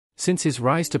Since his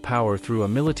rise to power through a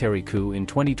military coup in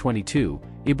 2022,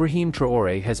 Ibrahim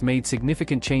Traore has made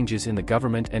significant changes in the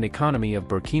government and economy of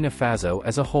Burkina Faso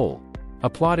as a whole.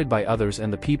 Applauded by others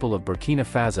and the people of Burkina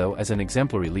Faso as an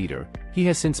exemplary leader, he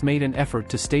has since made an effort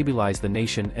to stabilize the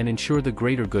nation and ensure the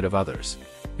greater good of others.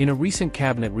 In a recent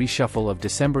cabinet reshuffle of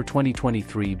December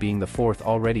 2023 being the fourth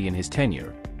already in his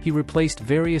tenure, he replaced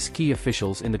various key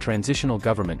officials in the transitional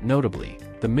government, notably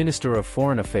the Minister of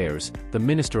Foreign Affairs, the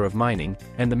Minister of Mining,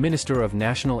 and the Minister of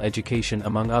National Education,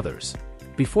 among others.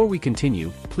 Before we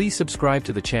continue, please subscribe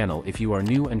to the channel if you are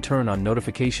new and turn on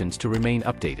notifications to remain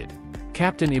updated.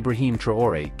 Captain Ibrahim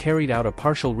Traore carried out a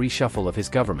partial reshuffle of his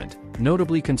government,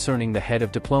 notably concerning the head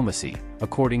of diplomacy,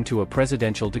 according to a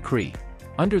presidential decree.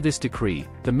 Under this decree,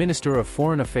 the Minister of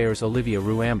Foreign Affairs Olivier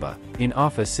Ruamba, in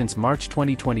office since March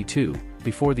 2022,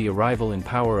 before the arrival in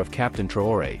power of Captain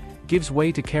Traore, gives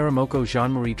way to Karamoko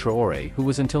Jean-Marie Traore, who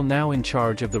was until now in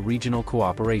charge of the regional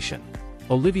cooperation.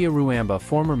 Olivier Ruamba,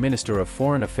 former Minister of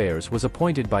Foreign Affairs, was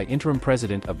appointed by interim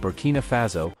President of Burkina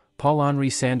Faso, Paul-Henri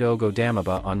Sandaogo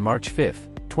Damiba, on March 5,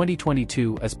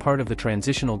 2022 as part of the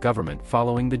transitional government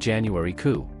following the January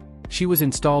coup. She was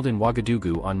installed in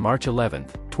Ouagadougou on March 11,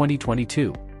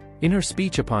 2022. In her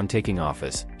speech upon taking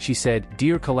office, she said,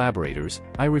 "Dear collaborators,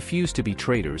 I refuse to be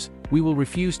traitors, we will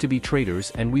refuse to be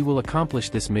traitors, and we will accomplish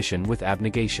this mission with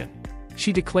abnegation."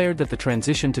 She declared that the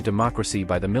transition to democracy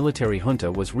by the military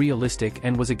junta was realistic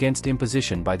and was against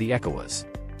imposition by the ECOWAS.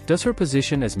 Does her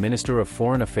position as Minister of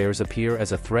Foreign Affairs appear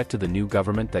as a threat to the new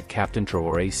government that Captain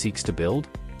Traore seeks to build?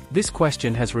 This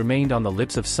question has remained on the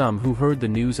lips of some who heard the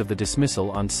news of the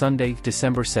dismissal on Sunday,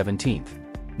 December 17.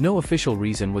 No official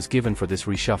reason was given for this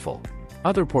reshuffle.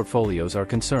 Other portfolios are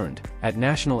concerned. At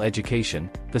National Education,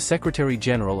 the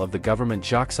Secretary-General of the government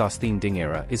Jacques-Sostine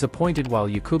Dingera is appointed, while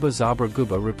Yakuba Zabra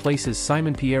Guba replaces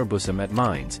Simon-Pierre Bussam at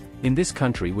Mines, in this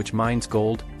country which mines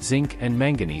gold, zinc and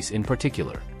manganese in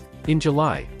particular. In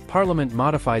July, Parliament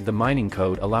modified the mining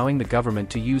code, allowing the government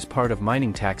to use part of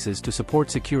mining taxes to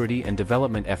support security and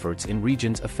development efforts in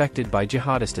regions affected by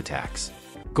jihadist attacks.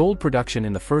 Gold production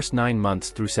in the first 9 months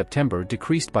through September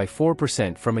decreased by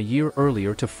 4% from a year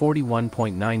earlier to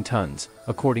 41.9 tons,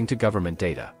 according to government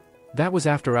data. That was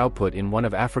after output in one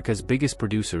of Africa's biggest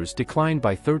producers declined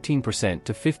by 13%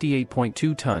 to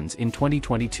 58.2 tons in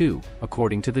 2022,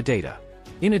 according to the data.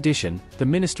 In addition, the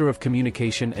Minister of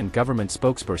Communication and Government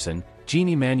spokesperson,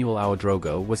 Jean-Emmanuel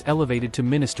Ouedraogo, was elevated to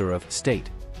Minister of State.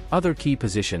 Other key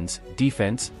positions,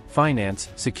 defense, finance,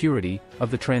 security,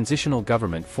 of the transitional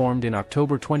government formed in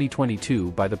October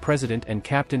 2022 by the President and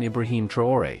Captain Ibrahim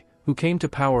Traore, who came to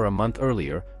power a month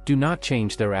earlier, do not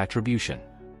change their attribution.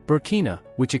 Burkina,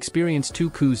 which experienced 2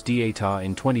 coups d'état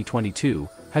in 2022,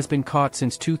 has been caught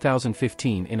since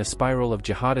 2015 in a spiral of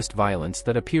jihadist violence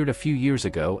that appeared a few years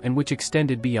ago and which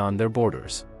extended beyond their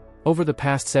borders. Over the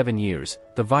past 7 years,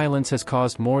 the violence has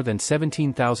caused more than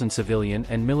 17,000 civilian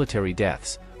and military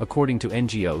deaths, according to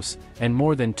NGOs, and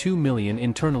more than 2 million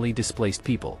internally displaced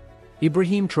people.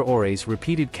 Ibrahim Traore's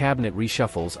repeated cabinet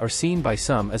reshuffles are seen by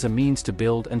some as a means to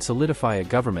build and solidify a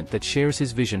government that shares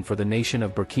his vision for the nation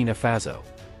of Burkina Faso.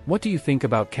 What do you think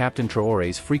about Captain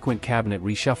Traore's frequent cabinet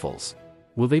reshuffles?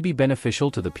 Will they be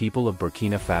beneficial to the people of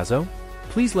Burkina Faso?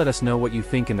 Please let us know what you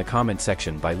think in the comment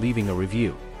section by leaving a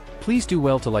review. Please do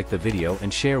well to like the video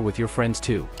and share with your friends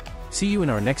too. See you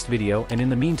in our next video, and in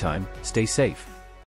the meantime, stay safe.